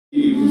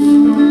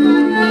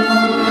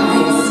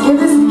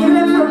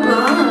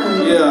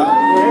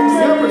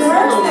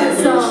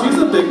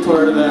a big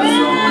part of that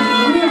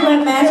song. We have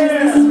Black Matches.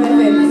 This is my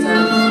favorite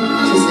song.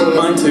 Just say it.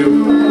 Mine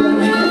too.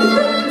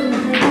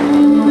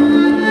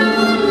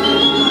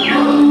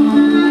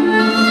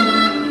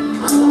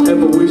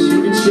 Ever wish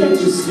you could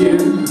change your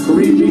skin,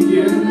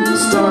 re-begin,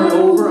 start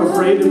over,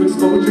 afraid of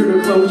exposure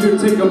to closure,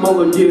 take a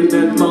mulligan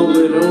and mull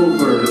it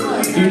over.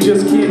 You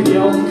just can't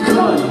yell,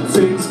 cut,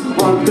 things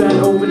aren't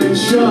that open and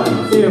shut.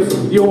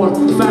 If you're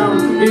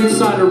found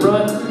inside a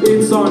rut,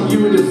 it's on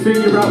you to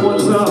figure out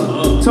what's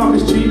up. Talk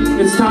is cheap,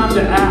 it's time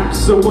to act,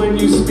 so when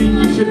you speak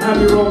you should have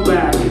your own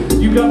back.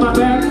 You got my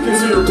back?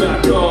 Consider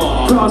back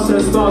off.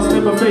 Process thoughts,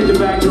 never fade to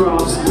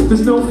backdrops.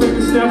 There's no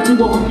finger snap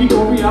to a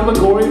hunky-dory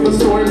allegory of a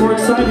story more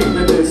exciting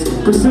than this.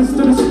 Persist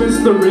to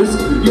dismiss the risk,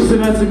 use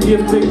it as a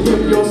gift to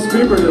give your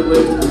spirit a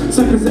lift.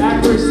 Suck as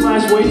actress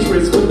 /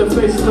 waitress with the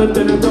facelift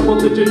and a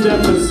double-digit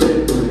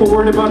deficit. But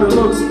worried about her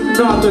looks,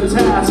 not the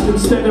task.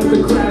 Instead of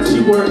the craft,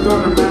 she worked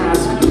on her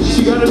mask.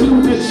 She got a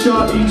new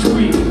headshot each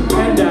week,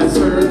 and as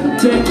her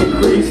tank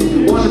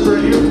increased, one of her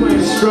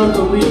implants struck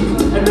a leak,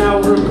 and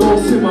now her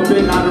goals seem a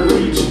bit out of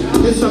reach.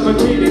 It's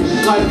suffocating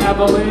like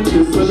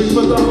avalanches, living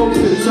for the hopes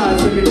inside,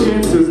 second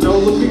chances. No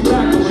looking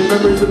back, only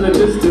memories in the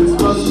distance.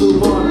 Must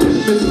move on,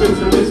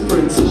 misfits and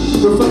misprints.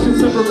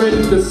 Reflections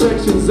separated the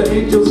sections, the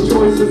angel's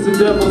choices, the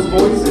devil's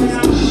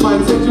voices. My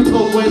intentions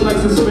hold weight like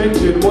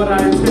suspension. What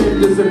I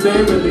intend is a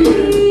name in the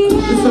end.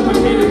 It's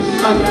suffocating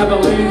like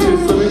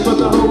avalanches, living for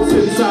the hopes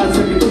inside,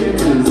 second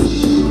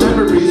chances.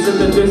 Memories in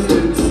the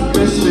distance,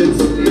 misfits,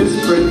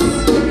 misprints.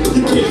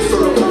 You can't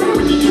start a fire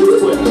when you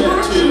use wet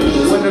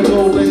matches. When a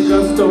golden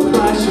gusto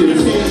clashes, you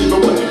can't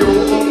even watch it go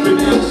up in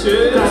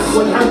ashes. That's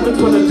what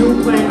happens when a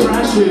dude plane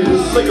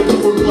crashes. Like a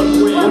before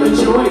one way, what a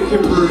joy it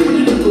can bring.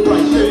 You do the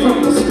right thing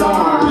from the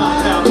start,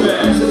 not half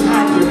bad. Use it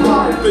half your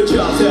heart, the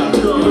job's half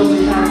done. You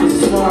don't have to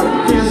smart.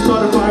 Can't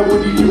start a fire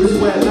when you use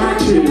wet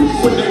matches.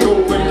 When they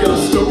golden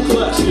gusto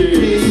clashes, can't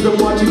even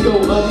watch it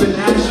go up in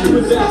ashes.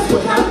 But that's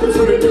what happens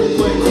when a dude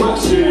plane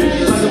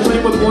crashes. Like a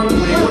plane with one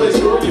plane, what a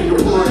joy you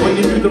can bring. When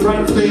you do the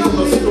right thing from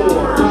the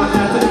store, not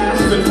have to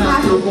ask, but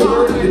half your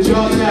board. The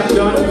job's half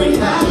done, only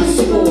half the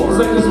score. It's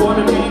like this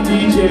wannabe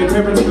DJ,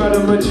 parents got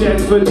him a check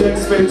for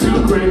Dex, spent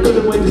 $2 grand.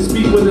 Couldn't wait to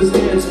speak with his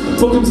hands,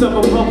 book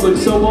himself in public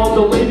so all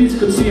the ladies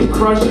could see him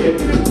crush it.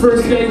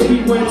 First day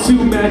he went to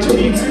match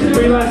meets,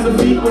 realized the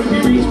feat would be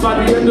reached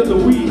by the end of the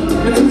week.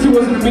 And since he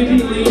wasn't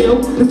immediately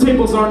ill, his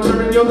tables aren't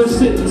turning, yo, they're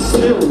sitting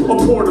still.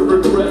 A port of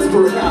regrets,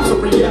 perhaps a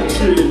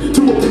reaction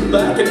to a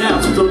back and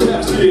absence of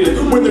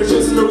passion. When there's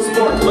just no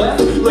spark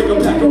left, like a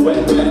pack of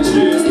wet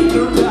matches.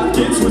 Their path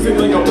gets twisted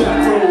like a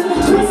back road,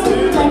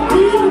 twisted like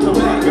beer or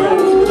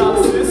tobacco.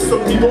 Analysis,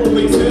 some people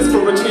only exist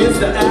for a chance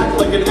to act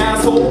like an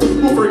asshole,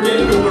 who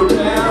forgetting all their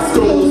past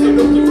goals. They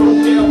don't get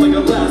rolled down like a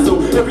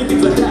lasso.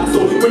 Everything's a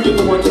hassle when you're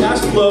low on cash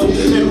flow.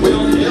 And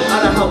well, hell,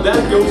 I know how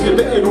that goes. You're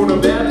betting on a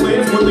bad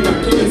plan's one thing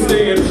I can't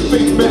stand.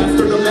 Fate's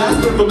master, the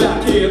master of a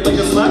backhand, like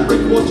a slap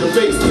break across your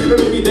face. Or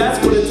maybe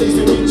that's what it takes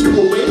to get you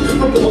away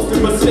from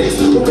Boston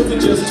mistakes. Or is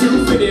it just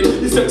too fitted?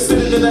 You're stuck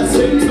sitting in that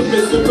same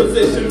submissive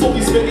position,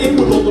 fully spitting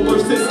with all the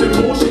persistent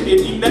bullshit and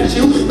eating at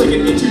you like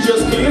an itch you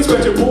just can't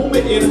scratch your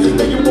moment in.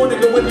 And you wanna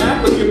go and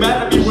act like you're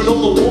mad at me when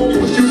all along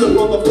it was you that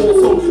brought the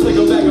false hope, like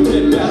a bag of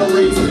dead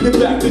batteries. In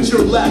fact, it's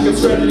your lack of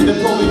strategy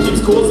that probably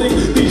keeps causing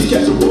these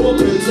casual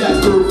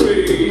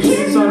catastrophes.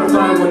 It's on a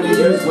fire when you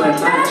use wet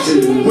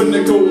matches. When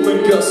the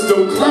golden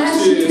gusto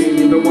clashes,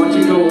 even watch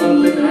it go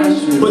up in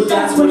ashes. But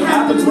that's what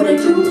happens when a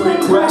true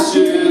plane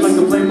crashes. Like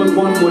a plane with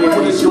one way,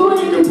 what a joy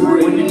you can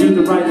bring. When you do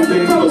the right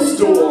thing from the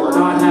store,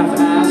 not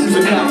half-assed,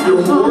 using half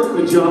your heart.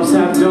 The job's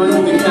half done,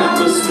 only half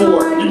the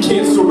sport. You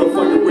can't start a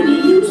fire when you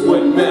use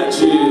wet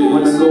matches.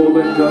 When the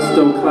golden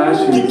gusto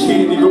clashes, you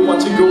can't even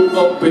watch it go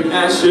up in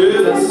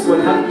ashes. That's what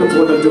happens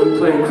when a dude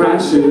plane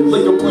crashes.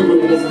 Like a plane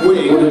with one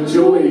wing, what a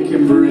joy it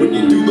can bring. When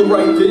you do the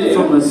right thing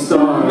from the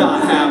start,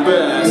 not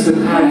half-assed,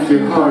 using half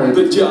your heart.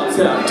 The job's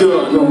half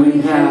done,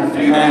 only half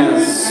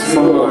as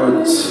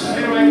smart.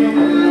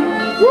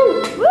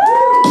 Woo!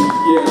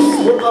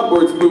 Yes, we're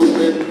Upwords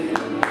movement.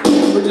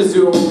 We're just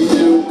doing what we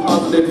do,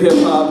 positive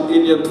hip hop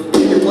in your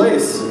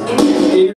place.